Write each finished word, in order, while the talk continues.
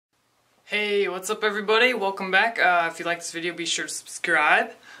Hey, what's up everybody? Welcome back. If you like this video, be sure to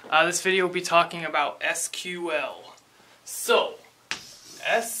subscribe. This video will be talking about SQL. So,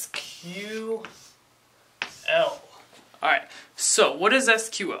 SQL. Alright, so what is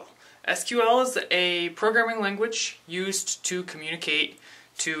SQL? SQL is a programming language used to communicate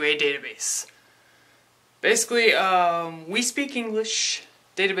to a database. Basically, we speak English,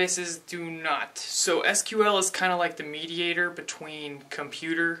 databases do not. So SQL is kind of like the mediator between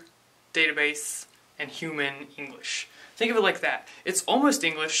computer, database, and human English. Think of it like that. It's almost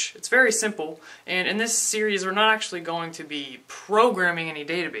English, it's very simple, and in this series we're not actually going to be programming any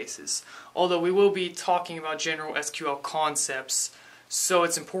databases, although we will be talking about general SQL concepts, so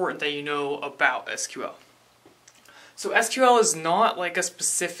it's important that you know about SQL. So SQL is not like a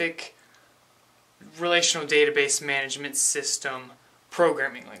specific relational database management system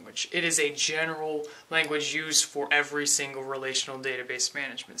programming language. It is a general language used for every single relational database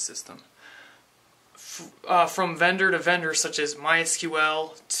management system. From vendor to vendor, such as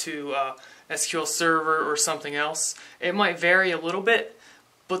MySQL to SQL Server or something else, it might vary a little bit,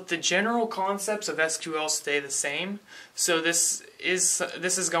 but the general concepts of SQL stay the same. So this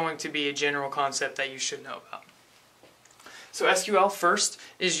is going to be a general concept that you should know about. So SQL first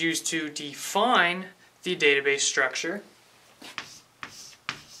is used to define the database structure.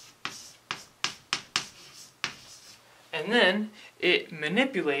 And then it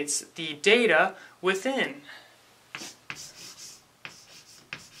manipulates the data within.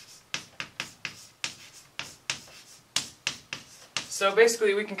 So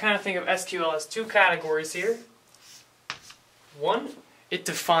basically we can kind of think of SQL as two categories here. One, it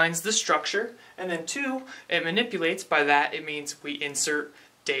defines the structure, and then two, it manipulates. By that it means we insert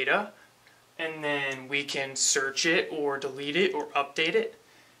data, and then we can search it or delete it or update it.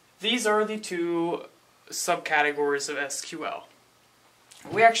 These are the two subcategories of SQL.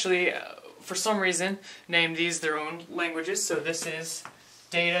 We actually, for some reason, named these their own languages. So this is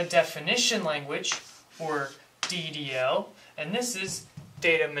Data Definition Language, or DDL, and this is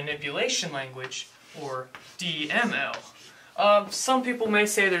Data Manipulation Language, or DML. Some people may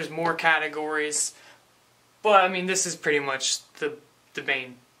say there's more categories, but I mean this is pretty much the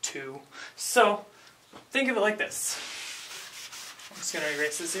main two. So think of it like this. I'm just going to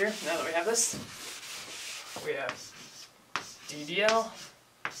erase this here now that we have this. We have DDL,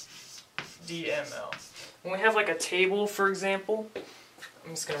 DML. When we have like a table, for example,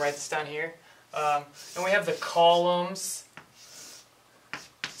 I'm just going to write this down here, and we have the columns.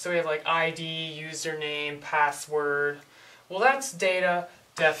 So we have like ID, username, password. Well, that's data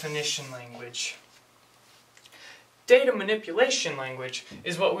definition language. Data manipulation language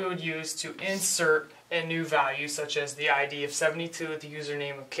is what we would use to insert a new value, such as the ID of 72, the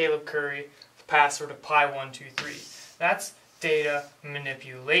username of Caleb Curry, the password of Pi123. That's data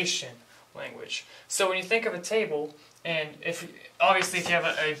manipulation language. So when you think of a table, and obviously if you have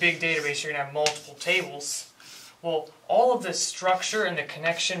a big database, you're going to have multiple tables. Well, all of the structure and the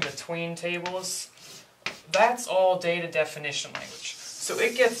connection between tables, that's all data definition language. So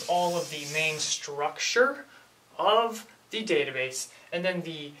it gets all of the main structure of the database, and then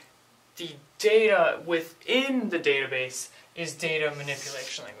the data within the database is data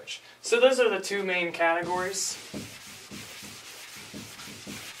manipulation language. So those are the two main categories.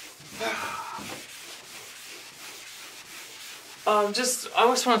 I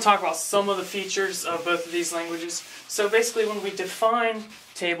just want to talk about some of the features of both of these languages. So basically when we define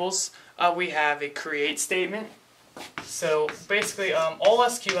tables, we have a create statement. So basically all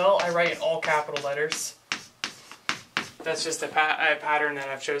SQL I write in all capital letters. That's just a pattern that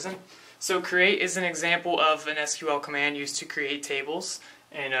I've chosen. So create is an example of an SQL command used to create tables,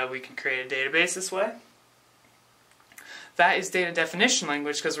 and we can create a database this way. That is data definition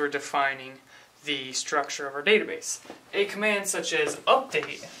language because we're defining the structure of our database. A command such as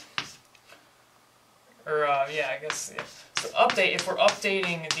update, or So update, if we're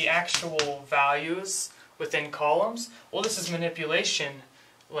updating the actual values within columns, well, this is manipulation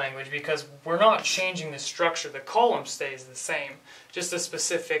language because we're not changing the structure. The column stays the same, just a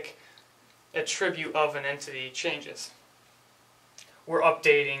specific attribute of an entity changes. We're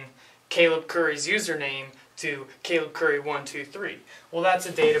updating Caleb Curry's username to Caleb Curry 123. Well, that's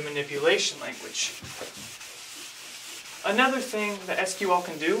a data manipulation language. Another thing that SQL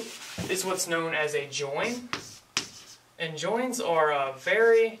can do is what's known as a join. And joins are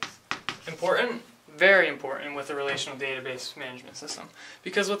very important with a relational database management system.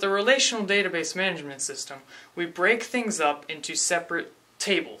 Because with a relational database management system, we break things up into separate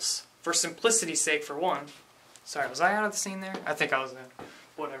tables. For simplicity's sake, for one. Sorry, was I out of the scene there? I think I was in.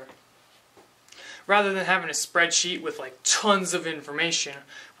 Whatever. rather than having a spreadsheet with like tons of information,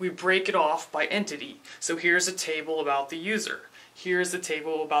 we break it off by entity. So here's a table about the user. Here's a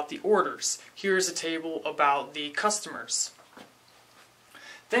table about the orders. Here's a table about the customers.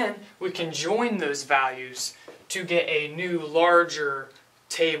 Then we can join those values to get a new larger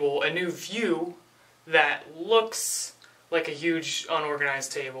table, a new view that looks like a huge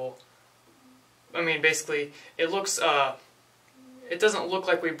unorganized table. I mean, basically, it doesn't look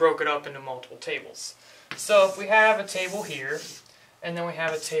like we broke it up into multiple tables. So if we have a table here, and then we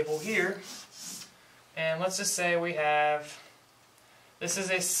have a table here, and let's just say we have, this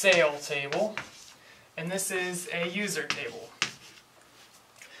is a sale table, and this is a user table.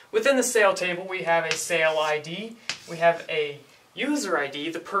 Within the sale table, we have a sale ID, we have a user ID,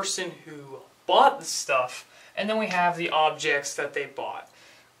 the person who bought the stuff, and then we have the objects that they bought.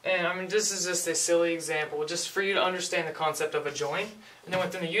 And I mean, this is just a silly example, just for you to understand the concept of a join. And then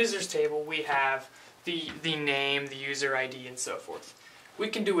within the users table, we have the name, the user ID, and so forth. We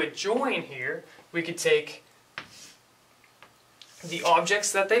can do a join here. We could take the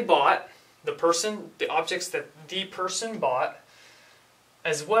objects that they bought, the objects that the person bought,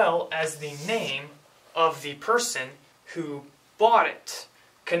 as well as the name of the person who bought it,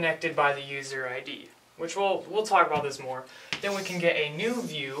 connected by the user ID, which we'll talk about this more. Then we can get a new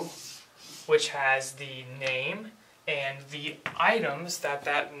view which has the name and the items that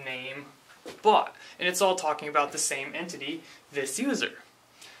that name bought. And it's all talking about the same entity, this user.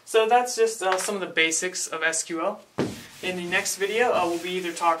 So that's just some of the basics of SQL. In the next video, we'll be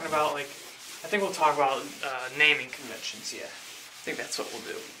either talking about, I think we'll talk about naming conventions, yeah. I think that's what we'll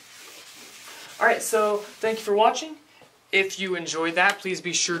do. Alright, so thank you for watching. If you enjoyed that, please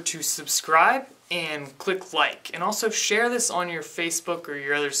be sure to subscribe and click like. And also share this on your Facebook or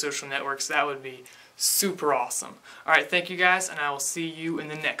your other social networks. That would be super awesome. Alright, thank you guys, and I will see you in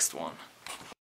the next one.